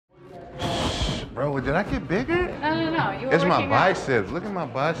Bro, did I get bigger? No. You were It's my working out. biceps. Look at my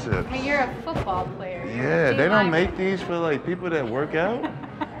biceps. I mean, you're a football player. Yeah, they don't make these for like people that work out.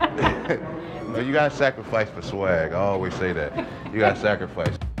 But you gotta sacrifice for swag. I always say that. You gotta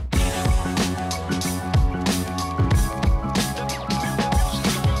sacrifice.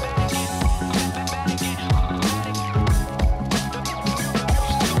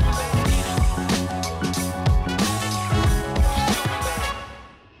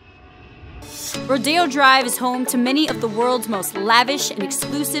 Rodeo Drive is home to many of the world's most lavish and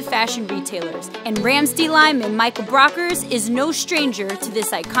exclusive fashion retailers, and Ramsey Lyman Michael Brockers is no stranger to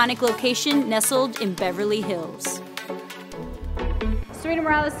this iconic location nestled in Beverly Hills. Serena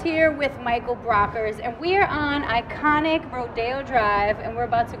Morales here with Michael Brockers, and we are on iconic Rodeo Drive, and we're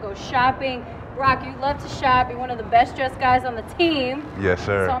about to go shopping. Brock, you love to shop. You're one of the best dressed guys on the team. Yes,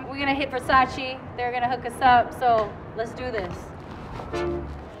 sir. So we're gonna hit Versace. They're gonna hook us up. So let's do this.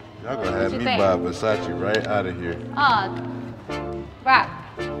 Y'all gonna have me buy Versace right out of here. Brock.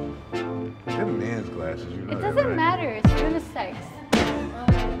 They're men's glasses, you know. It doesn't matter. It's unisex.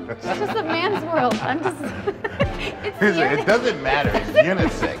 It's just a man's world. I'm just. It doesn't matter. It's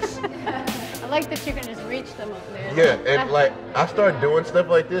unisex. I like that you can just reach them up there. Yeah, and like I start doing stuff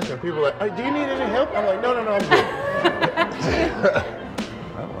like this, and people are like, "Oh, do you need any help?" I'm like, "No, I'm good."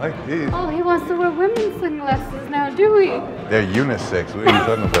 I like these. Oh, he wants to wear women's sunglasses now, do we? They're unisex. What are you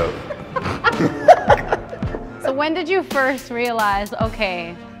talking about? So when did you first realize,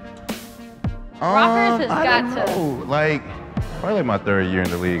 okay, Brockers has got to. Like, probably my third year in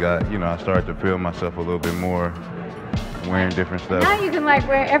the league, I started to feel myself a little bit more, wearing different stuff. Now you can like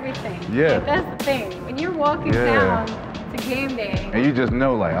wear everything. Yeah. Like, that's the thing. When you're walking down to game day. And you just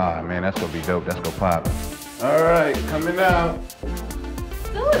know, like, ah, man, that's gonna be dope. That's gonna pop. All right, coming out.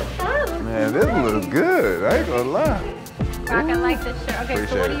 Man, this looks good. I ain't gonna lie. Brock, I like this shirt. Okay,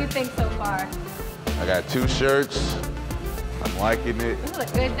 so what do you think so far? I got 2 shirts. I'm liking it. This is a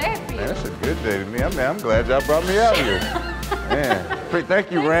good day for you. Man, it's a good day to me. I'm glad y'all brought me out here. Man,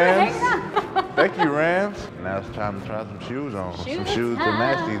 thank you, Rams. Thank you, Rams. Now it's time to try some shoes on. Some shoes to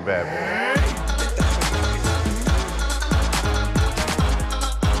match these bad boys.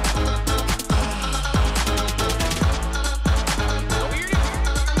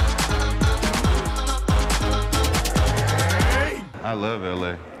 I love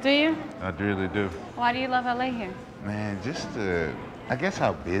LA. Do you? I really do. Why do you love LA here? Man, just I guess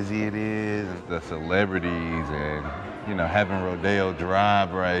how busy it is, the celebrities, and having Rodeo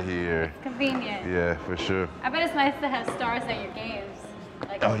Drive right here. It's convenient. Yeah, for sure. I bet it's nice to have stars at your games.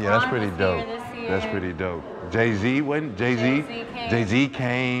 Like Oh yeah, that's pretty dope. That's pretty dope. Jay-Z wasn't Jay-Z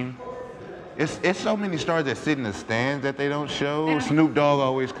came. It's so many stars that sit in the stands that they don't show. Snoop Dogg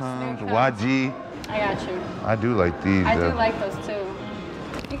always comes. YG. I got you. I do like these. I do like those too.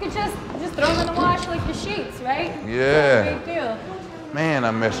 You could just throw them in the wash like your sheets, right? Yeah. No big deal. Man,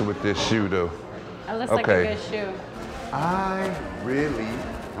 I'm messing with this shoe though. It looks like a good shoe. I really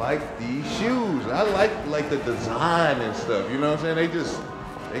like these shoes. I like the design and stuff. You know what I'm saying?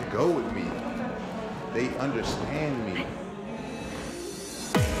 They go with me. They understand me.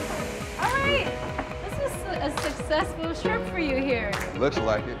 All right. This is a successful trip for you here. Looks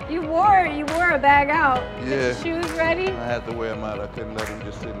like it. You wore a bag out. Yeah. Get your shoes ready. I had to wear them out. I couldn't let them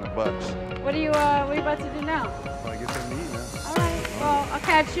just sit in the box. What are you about to do now? I get something to eat now. All right. Well, I'll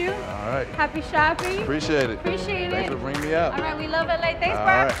catch you. All right. Happy shopping. Appreciate it. Appreciate it. Thanks for bringing me out. All right. We love LA. Thanks, All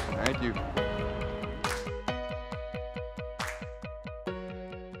Brock. right. Thank you.